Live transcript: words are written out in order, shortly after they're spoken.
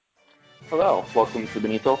Hello, welcome to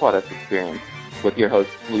Benito Juarez Experience with your host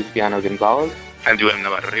Luciano Gonzalez and Juan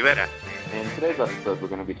Navarro Rivera. In today's episode, we're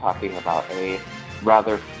going to be talking about a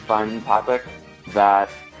rather fun topic that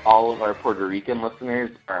all of our Puerto Rican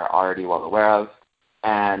listeners are already well aware of,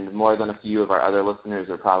 and more than a few of our other listeners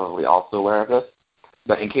are probably also aware of this.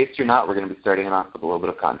 But in case you're not, we're going to be starting it off with a little bit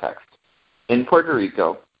of context. In Puerto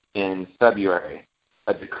Rico, in February,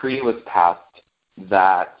 a decree was passed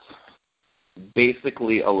that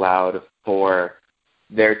basically allowed for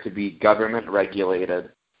there to be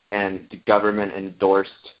government-regulated and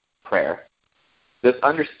government-endorsed prayer. This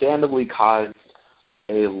understandably caused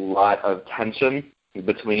a lot of tension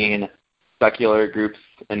between secular groups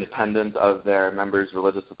independent of their members'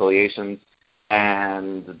 religious affiliations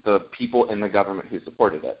and the people in the government who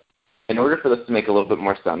supported it. In order for this to make a little bit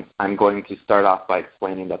more sense, I'm going to start off by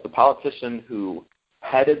explaining that the politician who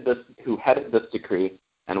headed this decree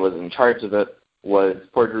and was in charge of it was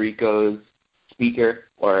Puerto Rico's Speaker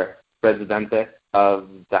or Presidente of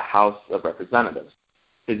the House of Representatives.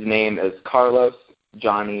 His name is Carlos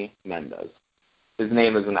Johnny Mendez. His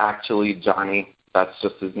name isn't actually Johnny. That's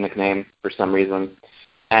just his nickname for some reason.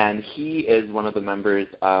 And he is one of the members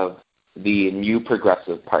of the New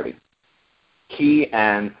Progressive Party. He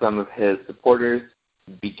and some of his supporters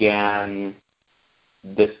began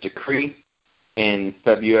this decree in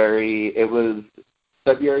February. It was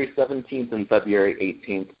February 17th and February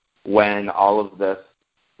 18th when all of this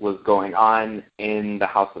was going on in the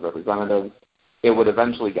House of Representatives. It would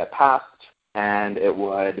eventually get passed, and it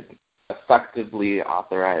would effectively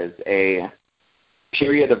authorize a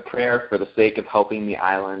period of prayer for the sake of helping the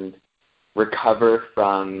island recover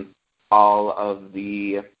from all of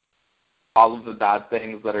the bad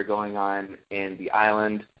things that are going on in the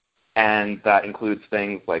island, and that includes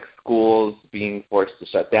things like schools being forced to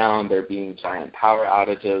shut down, there being giant power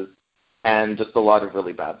outages, and just a lot of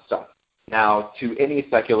really bad stuff. Now, to any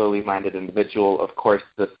secularly minded individual, of course,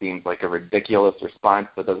 this seems like a ridiculous response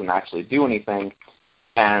that doesn't actually do anything,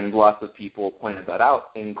 and lots of people pointed that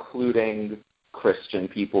out, including Christian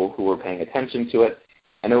people who were paying attention to it,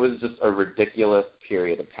 and it was just a ridiculous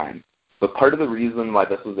period of time. But part of the reason why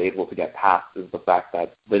this was able to get passed is the fact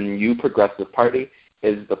that the New Progressive Party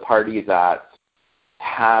is the party that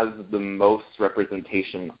has the most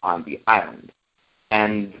representation on the island.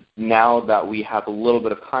 And now that we have a little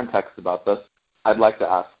bit of context about this, I'd like to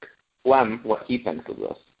ask Clem what he thinks of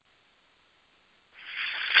this.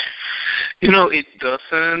 You know, it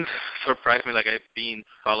doesn't surprise me. Like, I've been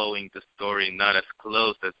following the story not as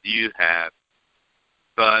close as you have,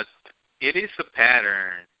 but it is a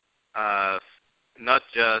pattern of not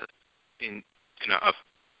just of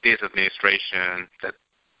this administration that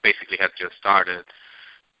basically had just started,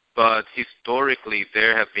 but historically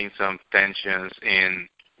there have been some tensions in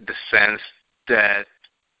the sense that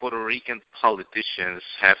Puerto Rican politicians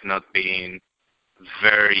have not been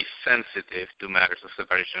very sensitive to matters of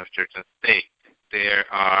separation of church and state. There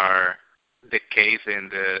are the case in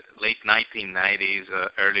the late 1990s,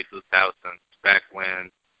 early 2000s, back when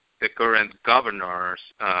the current governor's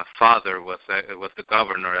father was the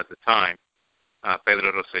governor at the time,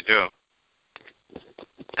 Pedro Rosselló.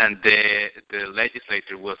 And the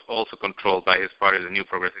legislature was also controlled by his party, the New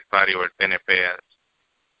Progressive Party, or PNP as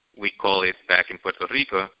we call it back in Puerto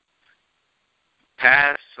Rico,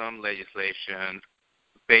 passed some legislation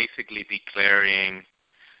basically declaring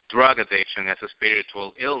drug addiction as a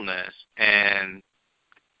spiritual illness and,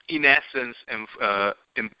 in essence,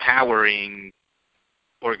 empowering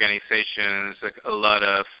organizations, like a lot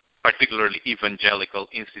of particularly evangelical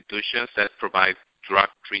institutions that provide drug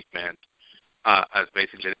treatment as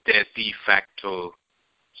basically the de facto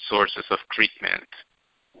sources of treatment,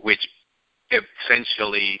 which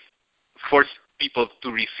essentially forced people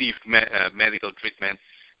to receive medical treatment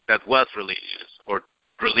that was religious, or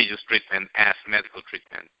religious treatment as medical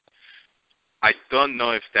treatment. I don't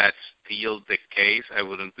know if that's still the case. It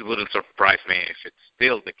wouldn't surprise me if it's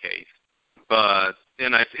still the case. But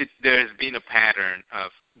there's been a pattern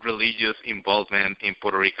of religious involvement in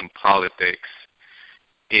Puerto Rican politics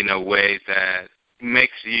in a way that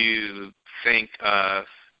makes you think of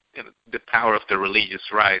the power of the religious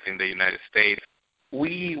right in the United States.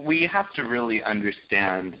 We have to really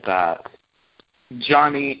understand that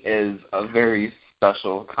Johnny is a very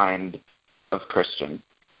special kind of Christian.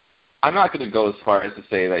 I'm not going to go as far as to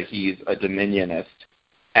say that he's a dominionist,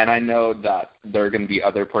 and I know that there are going to be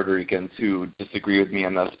other Puerto Ricans who disagree with me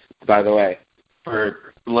on this. By the way,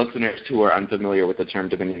 for listeners who are unfamiliar with the term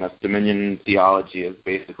dominionist, dominion theology is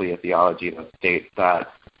basically a theology that states that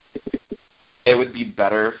it would be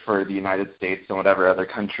better for the United States and whatever other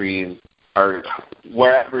countries or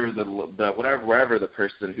wherever the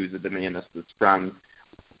person who's a dominionist is from,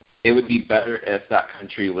 it would be better if that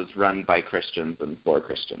country was run by Christians and for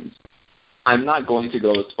Christians. I'm not going to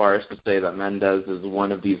go as far as to say that Mendez is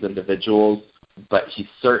one of these individuals, but he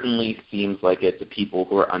certainly seems like it to people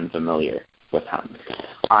who are unfamiliar with him.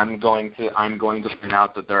 I'm going to point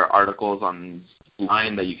out that there are articles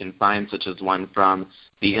online that you can find, such as one from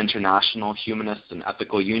the International Humanist and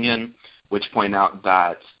Ethical Union, which point out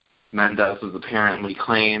that Mendez has apparently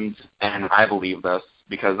claimed, and I believe this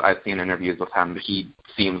because I've seen interviews with him, he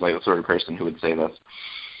seems like the sort of person who would say this.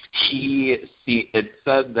 It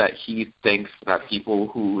said that he thinks that people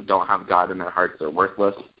who don't have God in their hearts are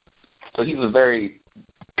worthless. So he's a very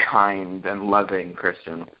kind and loving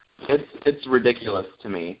Christian. It's ridiculous to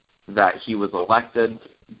me that he was elected,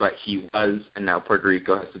 but he was, and now Puerto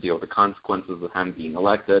Rico has to deal with the consequences of him being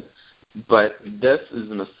elected. But this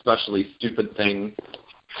is an especially stupid thing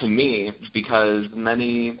to me because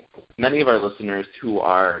many of our listeners who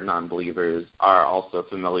are non-believers are also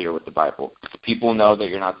familiar with the Bible. People know that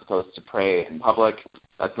you're not supposed to pray in public.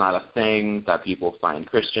 That's not a thing that people find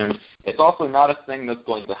Christian. It's also not a thing that's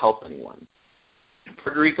going to help anyone.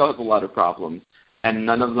 Puerto Rico has a lot of problems, and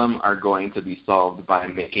none of them are going to be solved by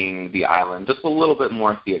making the island just a little bit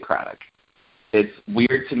more theocratic. It's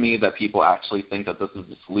weird to me that people actually think that this is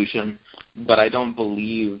the solution, but I don't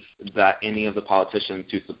believe that any of the politicians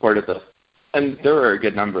who supported this, and there were a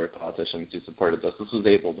good number of politicians who supported this was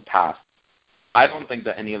able to pass. I don't think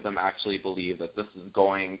that any of them actually believe that this is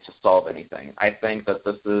going to solve anything. I think that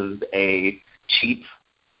this is a cheap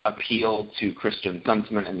appeal to Christian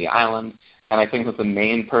sentiment in the island, and I think that the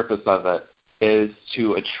main purpose of it is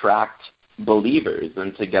to attract believers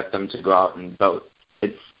and to get them to go out and vote.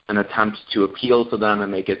 It's an attempt to appeal to them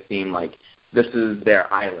and make it seem like this is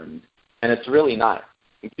their island. And it's really not,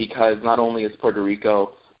 because not only is Puerto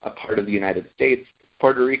Rico a part of the United States,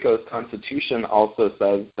 Puerto Rico's constitution also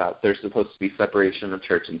says that there's supposed to be separation of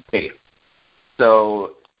church and state.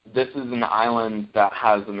 So this is an island that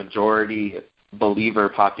has a majority believer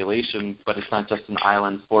population, but it's not just an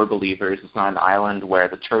island for believers. It's not an island where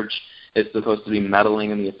the church is supposed to be meddling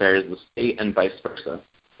in the affairs of the state and vice versa.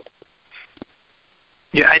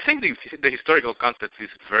 Yeah, I think the historical context is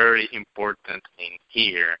very important in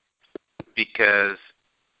here because,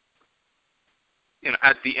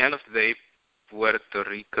 at the end of the day, Puerto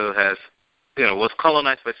Rico was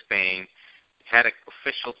colonized by Spain, had an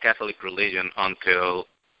official Catholic religion until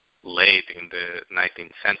late in the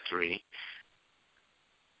 19th century.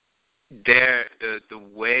 The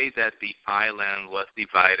way that the island was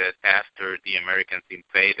divided after the Americans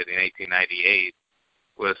invaded in 1898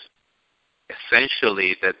 was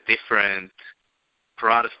essentially that different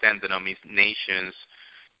Protestant denominations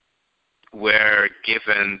were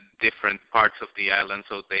given different parts of the island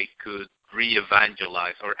so they could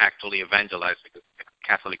re-evangelize or actually evangelize, because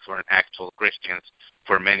Catholics weren't actual Christians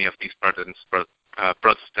for many of these Protestant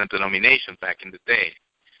denominations back in the day.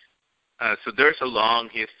 So there's a long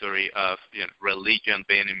history of religion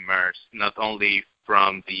being immersed, not only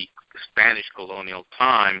from the Spanish colonial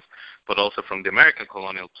times, but also from the American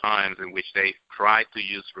colonial times, in which they tried to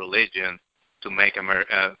use religion to make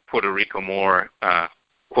Puerto Rico more,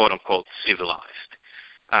 quote-unquote, civilized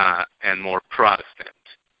and more Protestant.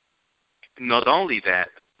 Not only that,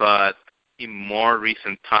 but in more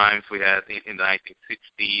recent times, we had in the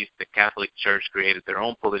 1960s, the Catholic Church created their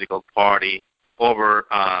own political party over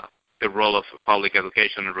the role of public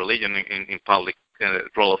education and religion in public,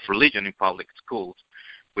 role of religion in public schools,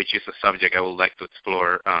 which is a subject I would like to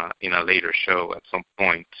explore in a later show at some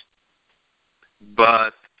point.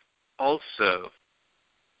 But also,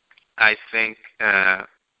 I think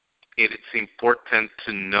it's important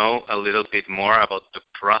to know a little bit more about the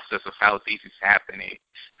process of how this is happening,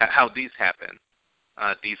 how these happen,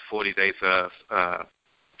 these 40 days of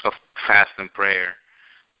fast and prayer.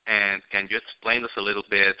 And can you explain us a little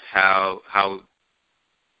bit how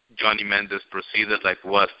Johnny Mendez proceeded? Like,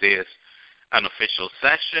 was this an official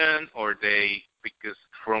session, or because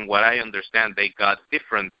from what I understand, they got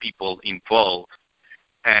different people involved,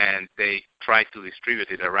 and they tried to distribute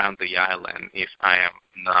it around the island, if I am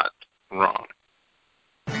not wrong.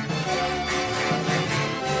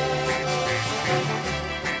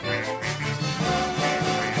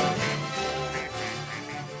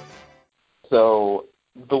 So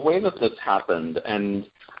the way that this happened, and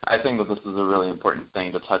I think that this is a really important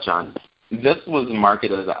thing to touch on, this was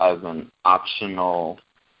marketed as an optional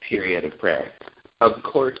period of prayer. Of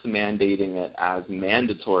course, mandating it as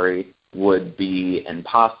mandatory would be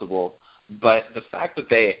impossible, but the fact that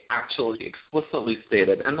they actually explicitly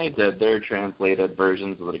stated, and they did, their translated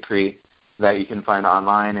versions of the decree, that you can find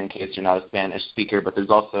online in case you're not a Spanish speaker, but there's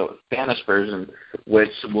also a Spanish version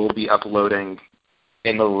which we'll be uploading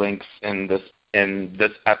in the links in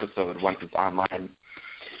this episode once it's online.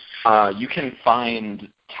 You can find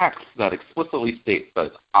text that explicitly states that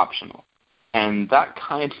it's optional. And that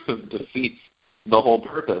kind of defeats the whole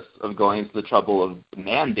purpose of going to the trouble of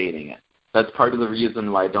mandating it. That's part of the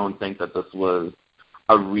reason why I don't think that this was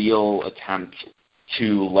a real attempt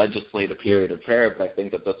to legislate a period of prayer, but I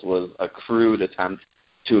think that this was a crude attempt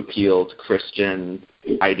to appeal to Christian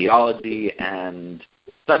ideology and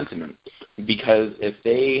sentiment. Because if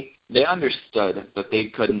they understood that they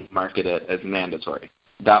couldn't market it as mandatory,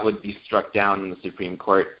 that would be struck down in the Supreme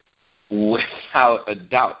Court without a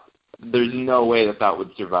doubt. There's no way that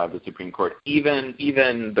would survive the Supreme Court. Even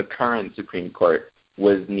the current Supreme Court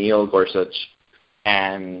with Neil Gorsuch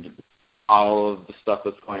and all of the stuff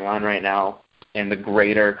that's going on right now in the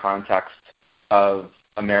greater context of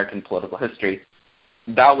American political history,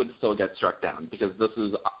 that would still get struck down because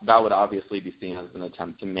that would obviously be seen as an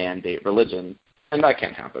attempt to mandate religion, and that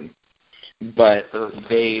can't happen. But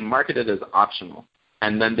they marketed it as optional,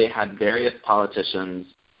 and then they had various politicians.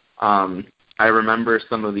 I remember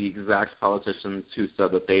some of the exact politicians who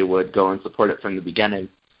said that they would go and support it from the beginning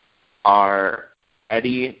are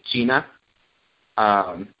Eddie China.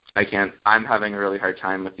 I'm having a really hard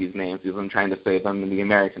time with these names because I'm trying to say them in the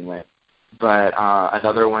American way. But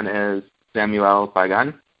another one is Samuel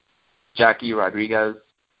Pagan, Jackie Rodriguez,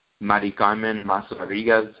 Mari Carmen Mas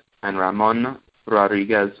Rodriguez, and Ramon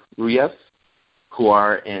Rodriguez Ruiz, who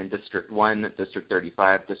are in District 1, District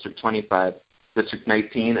 35, District 25, District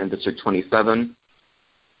 19, and District 27.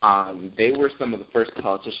 They were some of the first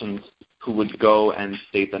politicians who would go and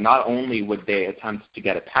state that not only would they attempt to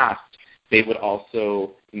get it passed, they would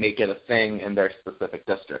also make it a thing in their specific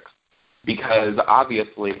districts. Because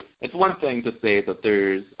obviously, it's one thing to say that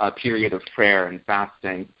there's a period of prayer and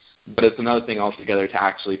fasting, but it's another thing altogether to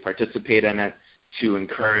actually participate in it, to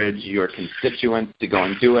encourage your constituents to go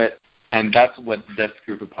and do it, and that's what this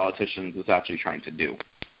group of politicians is actually trying to do.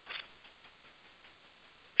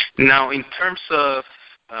 Now, in terms of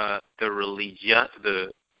the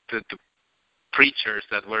preachers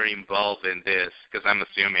that were involved in this, because I'm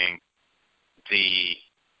assuming the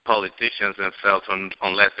politicians themselves,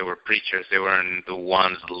 unless they were preachers, they weren't the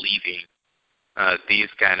ones leading these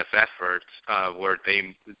kind of efforts.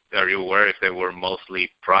 Are you aware if they were mostly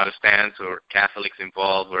Protestants or Catholics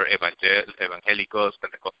involved, or evangelicos,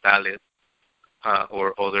 Pentecostales,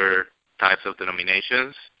 or other types of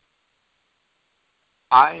denominations?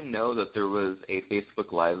 I know that there was a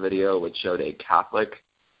Facebook Live video which showed a Catholic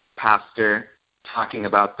pastor talking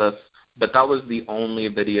about this, but that was the only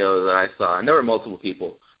video that I saw. And there were multiple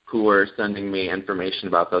people who were sending me information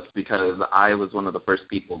about this because I was one of the first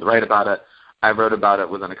people to write about it. I wrote about it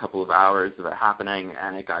within a couple of hours of it happening,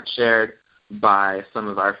 and it got shared by some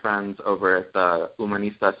of our friends over at the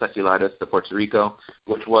Humanistas Seculares de Puerto Rico,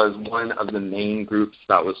 which was one of the main groups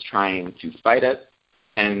that was trying to fight it,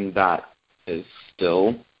 and that is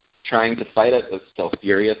still trying to fight it, is still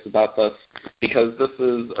furious about this, because this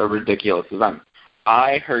is a ridiculous event.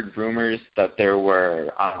 I heard rumors, but I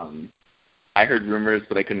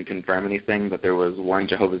couldn't confirm anything, that there was one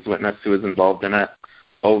Jehovah's Witness who was involved in it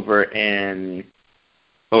over in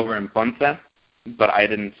Ponce, but I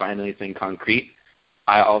didn't find anything concrete.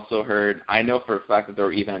 I know for a fact that there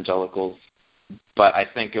were evangelicals, but I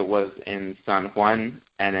think it was in San Juan,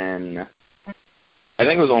 and I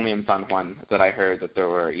think it was only in San Juan that I heard that there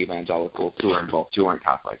were evangelicals who were involved, who weren't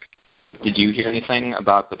Catholic. Did you hear anything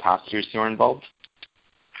about the pastors who were involved?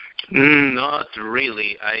 Not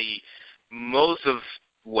really. Most of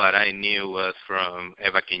what I knew was from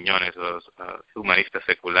Eva Quiñones, was Humanistas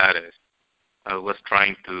Seculares. I was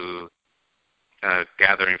trying to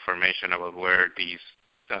gather information about where these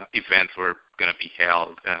events were going to be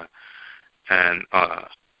held,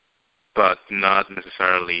 but not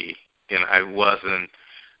necessarily. I wasn't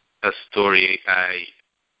a story I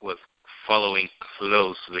was following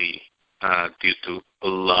closely due to a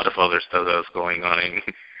lot of other stuff that was going on in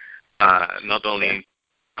not only in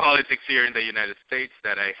politics here in the United States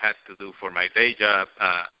that I had to do for my day job,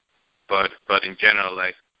 but in general,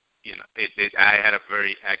 I had a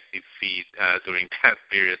very active feed during that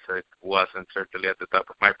period, so it wasn't certainly at the top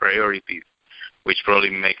of my priorities, which probably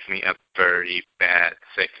makes me a very bad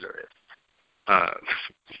secularist.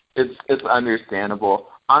 It's understandable.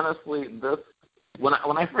 Honestly, when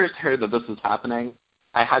I first heard that this was happening,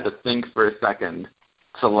 I had to think for a second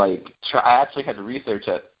to I actually had to research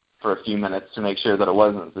it for a few minutes to make sure that it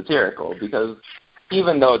wasn't satirical, because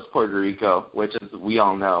even though it's Puerto Rico, which, as we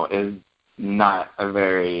all know, is not a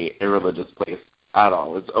very irreligious place, at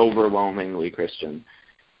all. It's overwhelmingly Christian.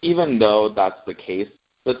 Even though that's the case,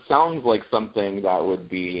 it sounds like something that would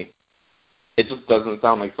be, it just doesn't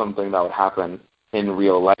sound like something that would happen in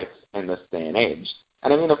real life in this day and age.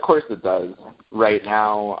 And I mean, of course it does. Right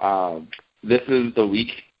now, this is the week,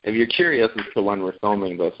 if you're curious as to when we're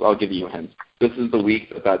filming this, I'll give you a hint. This is the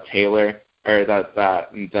week that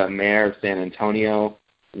the mayor of San Antonio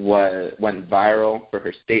went viral for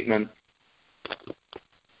her statement.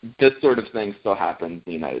 This sort of thing still happens in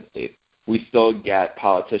the United States. We still get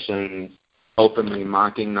politicians openly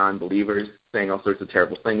mocking non-believers, saying all sorts of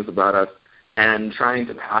terrible things about us, and trying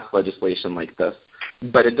to pass legislation like this.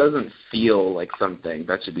 But it doesn't feel like something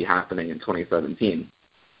that should be happening in 2017.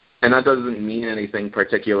 And that doesn't mean anything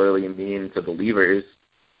particularly mean to believers.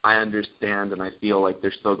 I understand and I feel like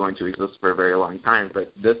they're still going to exist for a very long time,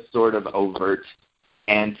 but this sort of overt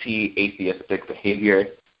anti-atheistic behavior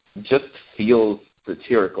just feels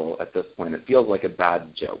satirical at this point. It feels like a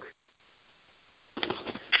bad joke.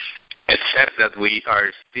 Except that we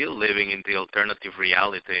are still living in the alternative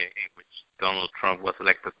reality in which Donald Trump was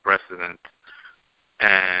elected president.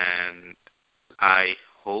 And I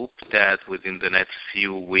hope that within the next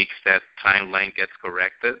few weeks that timeline gets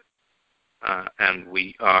corrected. And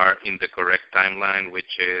we are in the correct timeline,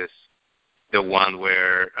 which is the one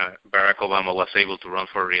where Barack Obama was able to run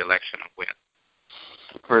for re-election and win.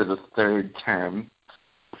 For the third term.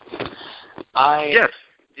 Yes.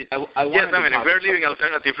 If we're living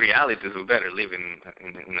alternative realities, we better live in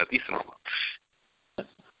a decent one.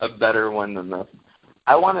 A better one than this.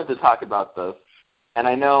 I wanted to talk about this, and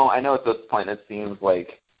I know at this point it seems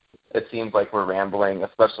like we're rambling,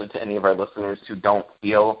 especially to any of our listeners who don't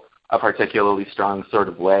feel a particularly strong sort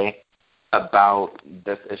of way about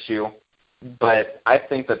this issue. But I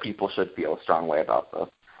think that people should feel a strong way about this.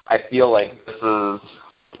 I feel like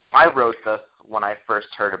I wrote this when I first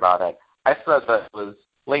heard about it. I said that it was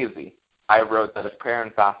lazy. I wrote that if prayer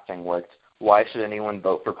and fasting worked, why should anyone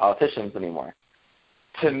vote for politicians anymore?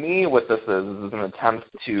 To me, what this is an attempt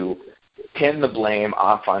to pin the blame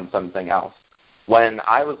off on something else. When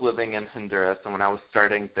I was living in Honduras and when I was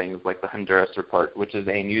starting things like the Honduras Report, which is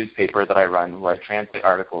a newspaper that I run where I translate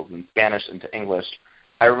articles in Spanish into English,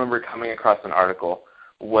 I remember coming across an article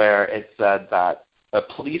where it said that a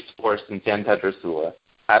police force in San Pedro Sula,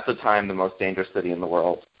 at the time the most dangerous city in the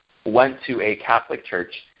world, went to a Catholic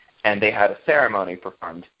church and they had a ceremony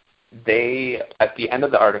performed. At the end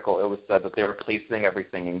of the article, it was said that they were placing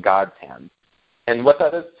everything in God's hands. And what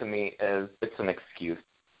that is to me is it's an excuse.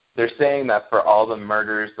 They're saying that for all the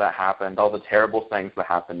murders that happened, all the terrible things that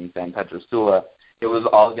happened in San Pedro Sula, it was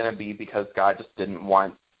all going to be because God just didn't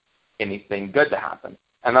want anything good to happen.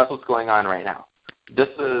 And that's what's going on right now. This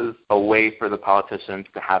is a way for the politicians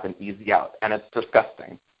to have an easy out, and it's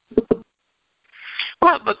disgusting.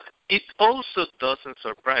 Well, but it also doesn't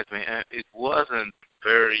surprise me. It wasn't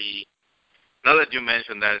very, now that you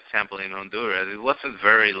mentioned that example in Honduras, it wasn't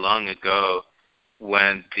very long ago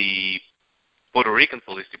when the Puerto Rican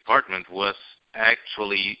Police Department was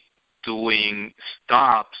actually doing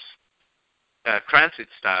stops, transit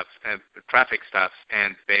stops, and traffic stops,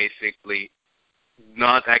 and basically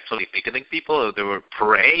not actually ticketing people. They were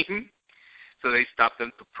praying, so they stopped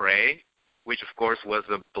them to pray, which of course was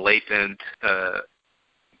a blatant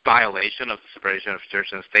violation of the separation of church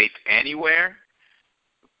and state anywhere.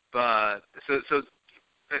 But so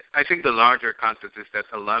I think the larger concept is that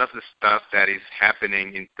a lot of the stuff that is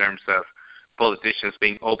happening in terms of politicians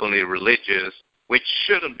being openly religious, which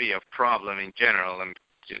shouldn't be a problem in general, and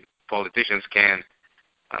politicians can,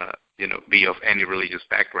 be of any religious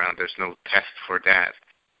background. There's no test for that.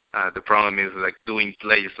 The problem is like doing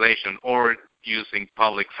legislation or using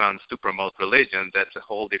public funds to promote religion. That's a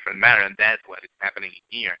whole different matter, and that's what is happening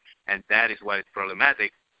here, and that is why it's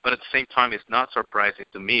problematic. But at the same time, it's not surprising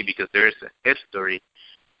to me because there is a history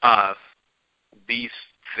of these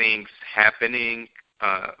things happening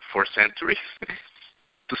for centuries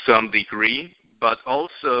to some degree, but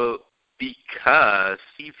also because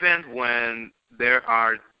even when there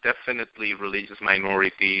are definitely religious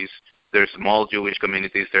minorities, there's small Jewish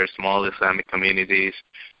communities, there's small Islamic communities,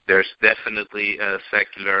 there's definitely a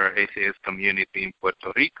secular atheist community in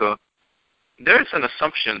Puerto Rico, there's an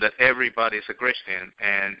assumption that everybody is a Christian,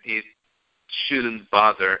 and it shouldn't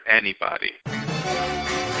bother anybody.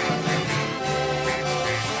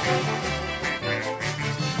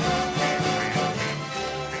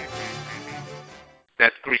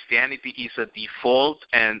 That Christianity is a default,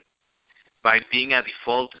 and by being a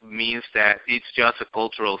default means that it's just a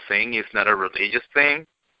cultural thing, it's not a religious thing.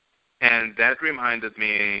 And that reminded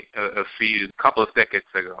me a couple of decades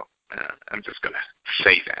ago. I'm just going to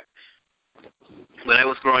say that. when I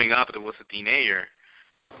was growing up, I was a teenager.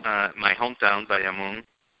 My hometown, Bayamon,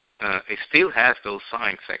 it still has those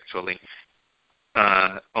signs actually.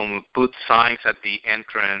 Put signs at the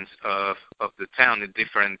entrance of the town in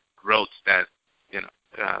different roads that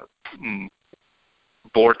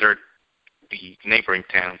bordered the neighboring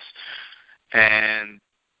towns. And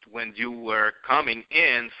when you were coming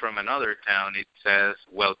in from another town, it says,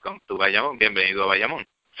 "Welcome to Bayamon, bienvenido a Bayamon."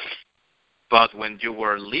 But when you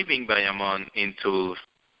were leaving Bayamon into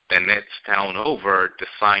the next town over, the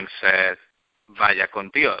sign said, "Vaya con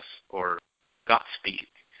Dios," or Godspeed.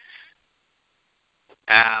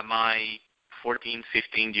 My 14,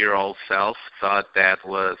 15-year-old self thought that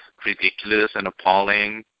was ridiculous and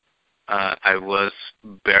appalling. I was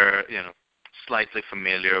slightly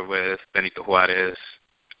familiar with Benito Juarez,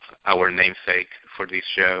 our namesake for this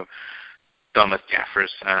show, Thomas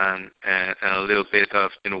Jefferson, and a little bit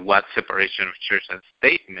of what separation of church and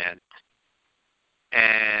state meant.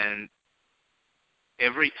 And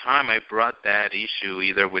every time I brought that issue,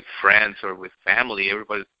 either with friends or with family,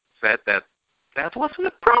 everybody said that wasn't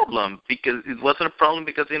a problem because it wasn't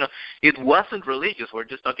religious. We're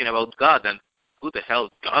just talking about God, and who the hell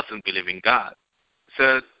doesn't believe in God?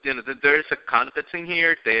 So there is a context in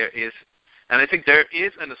here. And I think there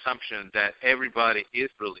is an assumption that everybody is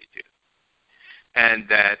religious, and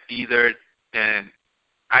that and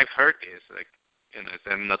I've heard this,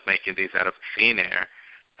 I'm not making this out of thin air.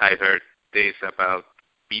 I've heard this about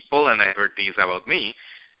people, and I've heard this about me.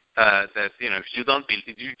 That if you don't believe,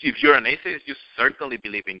 if you're an atheist, you certainly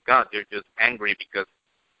believe in God. You're just angry because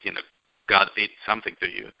God did something to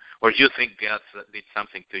you, or you think God did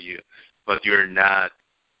something to you, but you're not.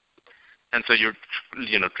 And so you're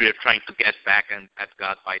trying to get back at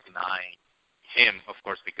God by denying Him, of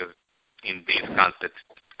course, because in this context,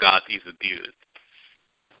 God is a dude.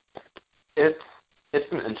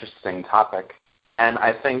 It's an interesting topic. And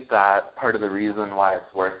I think that part of the reason why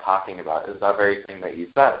it's worth talking about is that very thing that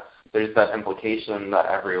you said. There's that implication that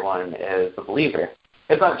everyone is a believer.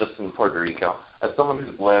 It's not just in Puerto Rico. As someone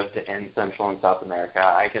who's lived in Central and South America,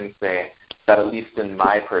 I can say that at least in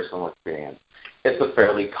my personal experience, it's a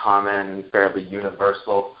fairly common, fairly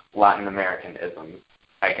universal Latin Americanism,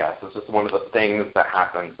 I guess. It's just one of the things that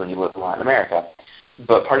happens when you live in Latin America.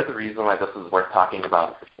 But part of the reason why this is worth talking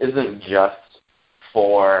about isn't just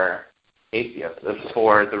for atheists. It's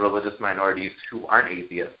for the religious minorities who aren't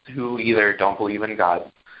atheists, who either don't believe in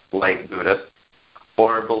God, like Buddhists,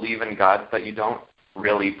 or believe in gods that you don't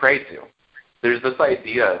really pray to. There's this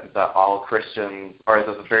idea that all Christians, or at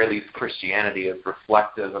the very least Christianity, is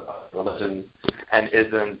reflective of religion and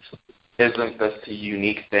isn't this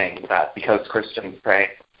unique thing that because Christians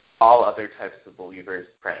pray, all other types of believers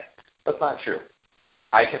pray. That's not true.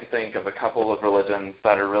 I can think of a couple of religions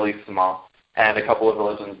that are really small and a couple of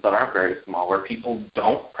religions that aren't very small where people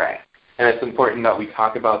don't pray. And it's important that we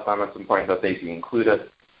talk about them. It's important that they be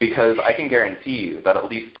included because I can guarantee you that at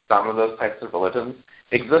least some of those types of religions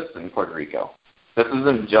exist in Puerto Rico. This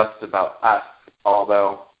isn't just about us,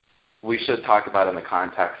 although we should talk about it in the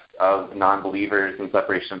context of non-believers and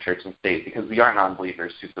separation of church and state because we are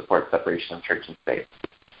non-believers who support separation of church and state.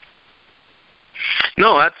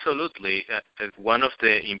 No, absolutely. One of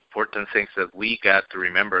the important things that we got to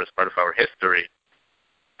remember as part of our history,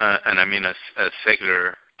 and I mean as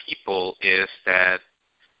secular people, is that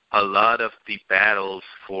a lot of the battles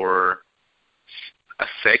for a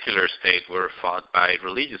secular state were fought by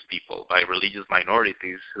religious people, by religious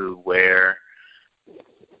minorities who were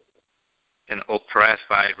oppressed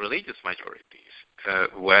by religious majorities,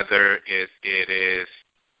 whether it is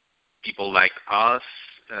people like us,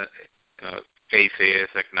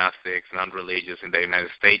 atheists, agnostics, non-religious in the United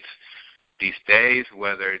States these days,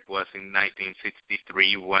 whether it was in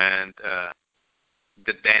 1963 when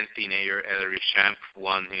the then teenager Ellery Schamp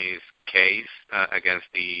won his case against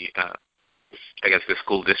the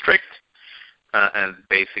school district and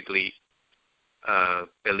basically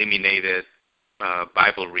eliminated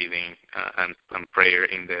Bible reading and prayer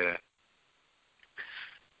in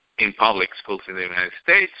public schools in the United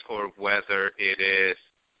States, or whether it is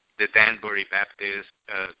the Danbury Baptist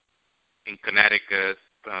in Connecticut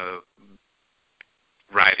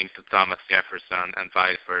writing to Thomas Jefferson and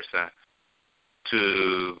vice versa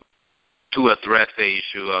to address the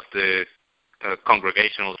issue of the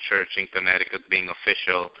Congregational Church in Connecticut being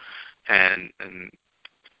official and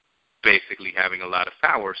basically having a lot of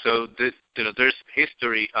power. So there's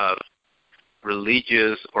history of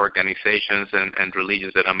religious organizations and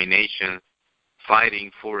religious denominations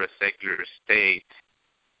fighting for a secular state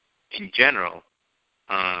in general.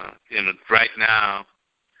 Right now,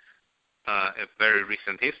 a very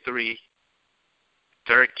recent history,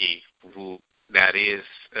 Turkey that is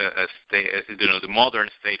a state, the modern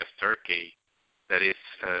state of Turkey, that is,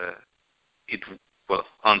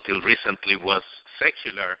 until recently was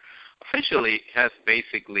secular, officially has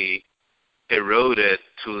basically eroded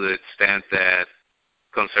to the extent that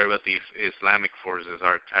conservative Islamic forces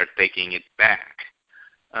are taking it back.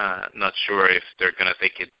 Not sure if they're going to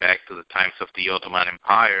take it back to the times of the Ottoman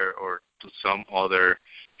Empire or to some other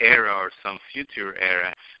era or some future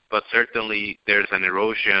era, but certainly there's an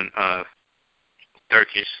erosion of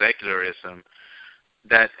Turkish secularism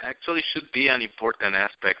that actually should be an important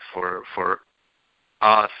aspect for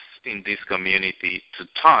us in this community to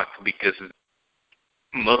talk, because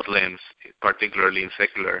Muslims, particularly in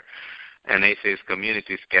secular and atheist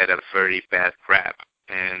communities, get a very bad rap,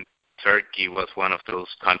 and Turkey was one of those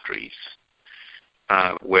countries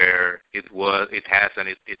where it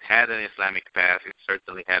had an Islamic past. It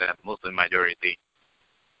certainly had a Muslim majority,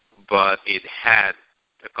 but it had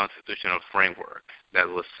a constitutional framework that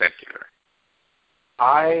was secular.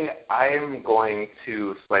 I am going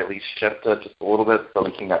to slightly shift it just a little bit so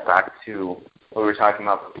we can get back to what we were talking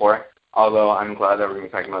about before, although I'm glad that we're going to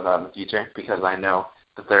be talking about that in the future, because I know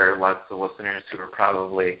that there are lots of listeners who are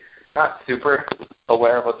probably not super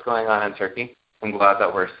aware of what's going on in Turkey. I'm glad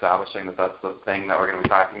that we're establishing that that's the thing that we're going to be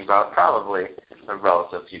talking about probably in the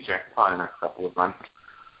relative future, probably in the next couple of months.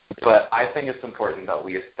 But I think it's important that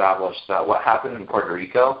we establish that what happened in Puerto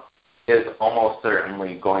Rico is almost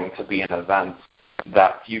certainly going to be an event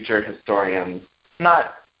that future historians,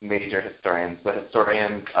 not major historians, but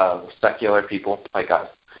historians of secular people like us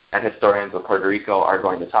and historians of Puerto Rico are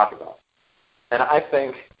going to talk about. And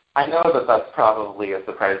I know that that's probably a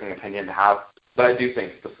surprising opinion to have, but I do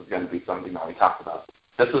think this is going to be something that we talk about.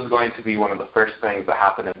 This is going to be one of the first things that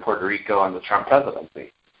happened in Puerto Rico under the Trump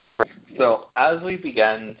presidency. So as we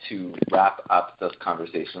begin to wrap up this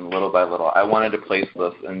conversation little by little, I wanted to place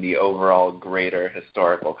this in the overall greater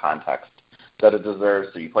historical context that it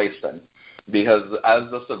deserves to be placed in. Because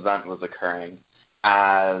as this event was occurring,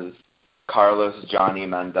 as Carlos Johnny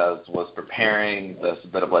Mendez was preparing this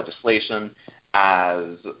bit of legislation,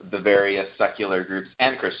 as the various secular groups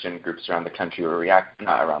and Christian groups around the country were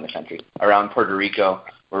around Puerto Rico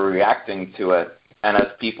were reacting to it, and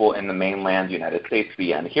as people in the mainland United States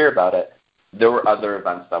began to hear about it, there were other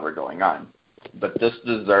events that were going on. But this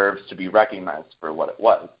deserves to be recognized for what it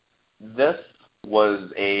was. This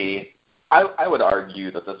was I would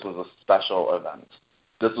argue that this was a special event.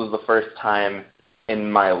 This was the first time in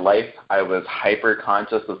my life I was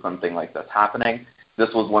hyper-conscious of something like this happening. This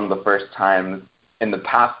was one of the first times in the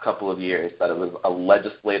past couple of years that it was a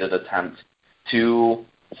legislated attempt to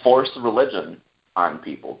force religion on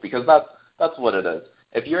people, because that's what it is.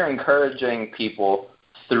 If you're encouraging people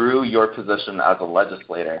through your position as a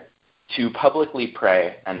legislator to publicly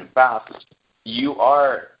pray and fast, you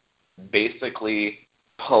are basically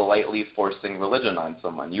politely forcing religion on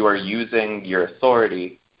someone. You are using your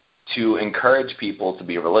authority to encourage people to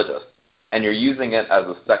be religious, and you're using it as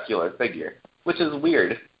a secular figure, which is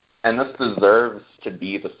weird. And this deserves to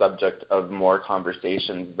be the subject of more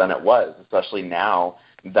conversations than it was, especially now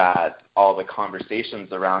that all the conversations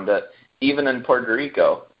around it, even in Puerto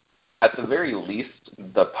Rico, at the very least,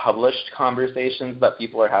 the published conversations that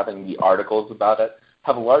people are having, the articles about it,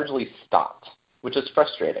 have largely stopped, which is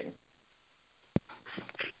frustrating.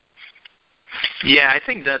 Yeah, I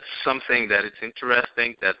think that's something that it's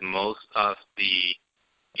interesting, that most of the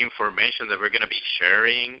information that we're going to be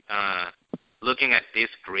sharing, looking at this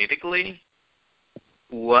critically,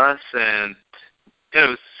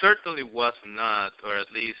 certainly was not, or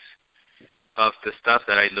at least of the stuff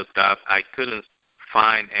that I looked up, I couldn't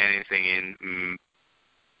find anything in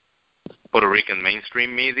Puerto Rican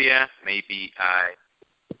mainstream media. Maybe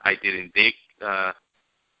I didn't dig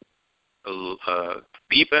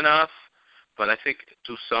deep enough, but I think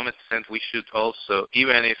to some extent we should also,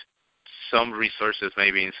 even if some resources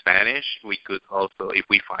may be in Spanish, we could also, if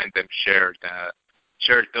we find them, share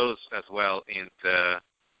those as well in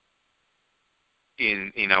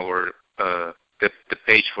our the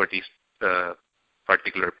page for this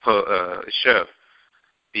particular show,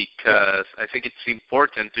 because I think it's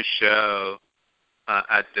important to show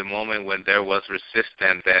at the moment when there was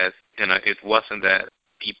resistance that it wasn't that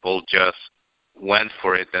people just went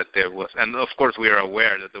for it, that there was, and of course we are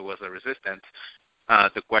aware that there was a resistance.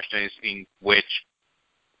 The question is in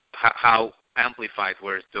how amplified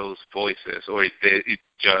were those voices, or it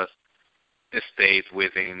just stayed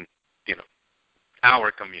within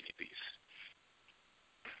our communities.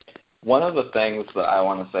 One of the things that I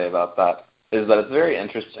want to say about that is that it's very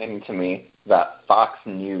interesting to me that Fox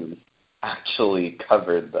News actually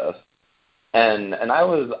covered this, and I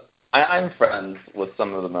was I'm friends with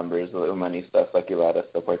some of the members of the Humanistas Seculares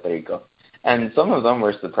de Puerto Rico, and some of them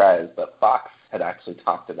were surprised that Fox had actually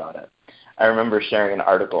talked about it. I remember sharing an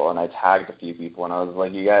article, and I tagged a few people, and I was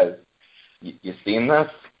like, you guys, you seen this?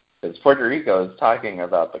 Because Puerto Rico is talking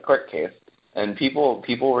about the court case, and people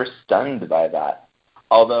were stunned by that.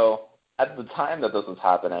 Although, at the time that this was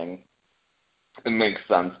happening, it makes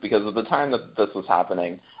sense, because at the time that this was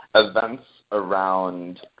happening, events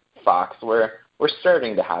around Fox were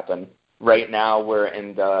starting to happen. Right now, we're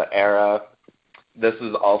in the era, this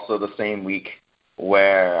is also the same week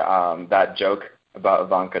where that joke about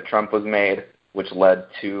Ivanka Trump was made, which led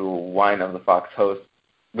to one of the Fox hosts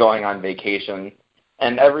going on vacation.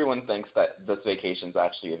 And everyone thinks that this vacation is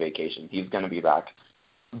actually a vacation. He's going to be back.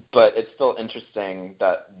 But it's still interesting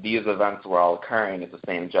that these events were all occurring at the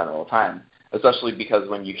same general time, especially because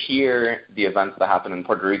when you hear the events that happened in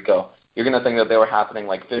Puerto Rico, you're going to think that they were happening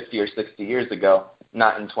like 50 or 60 years ago,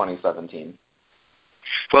 not in 2017.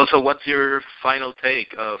 Well, so what's your final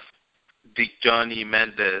take of the Johnny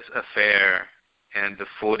Mendez affair and the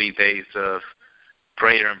 40 days of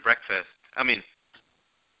prayer and breakfast? I mean,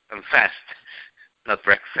 fast, not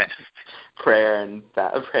breakfast. Prayer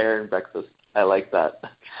and breakfast. I like that.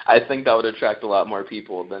 I think that would attract a lot more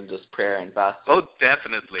people than just prayer and fast. Oh,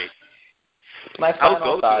 definitely. I'll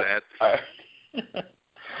go to that.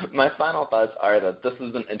 My final thoughts are that this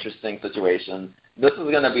is an interesting situation. This is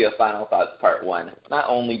going to be a Final Thoughts Part 1, not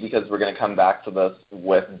only because we're going to come back to this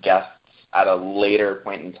with guests at a later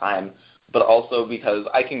point in time, but also because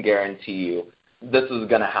I can guarantee you this is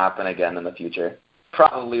going to happen again in the future,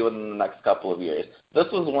 probably within the next couple of years. This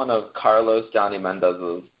was one of Carlos Johnny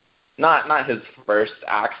Mendez's, not his first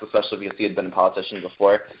acts, especially because he had been a politician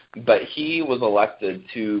before, but he was elected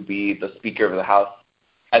to be the Speaker of the House,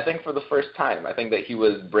 I think, for the first time. I think that he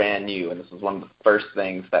was brand new, and this was one of the first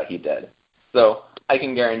things that he did. So I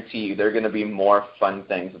can guarantee you there are going to be more fun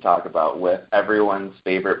things to talk about with everyone's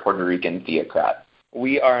favorite Puerto Rican theocrat.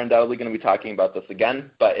 We are undoubtedly going to be talking about this again,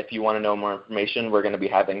 but if you want to know more information, we're going to be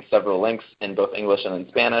having several links in both English and in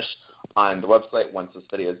Spanish on the website once this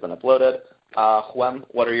video has been uploaded. Juan,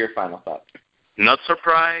 what are your final thoughts? Not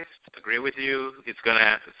surprised. Agree with you.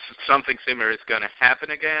 Something similar is going to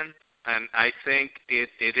happen again. And I think it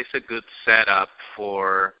is a good setup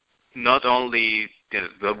for not only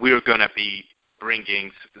that we're going to be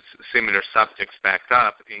bringing similar subjects back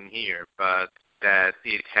up in here, but that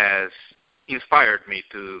it has inspired me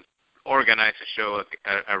to organize a show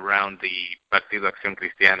around the Partido Acción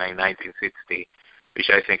Cristiana in 1960, which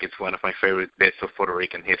I think is one of my favorite bits of Puerto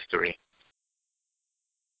Rican history.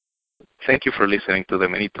 Thank you for listening to the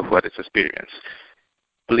Benito Juárez Experience.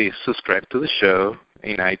 Please subscribe to the show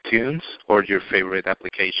in iTunes or your favorite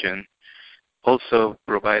application. Also,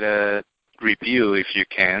 provide a review if you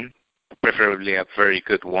can, preferably a very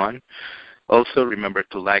good one. Also, remember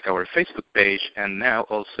to like our Facebook page, and now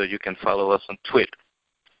also you can follow us on Twitter.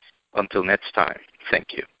 Until next time,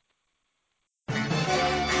 thank you.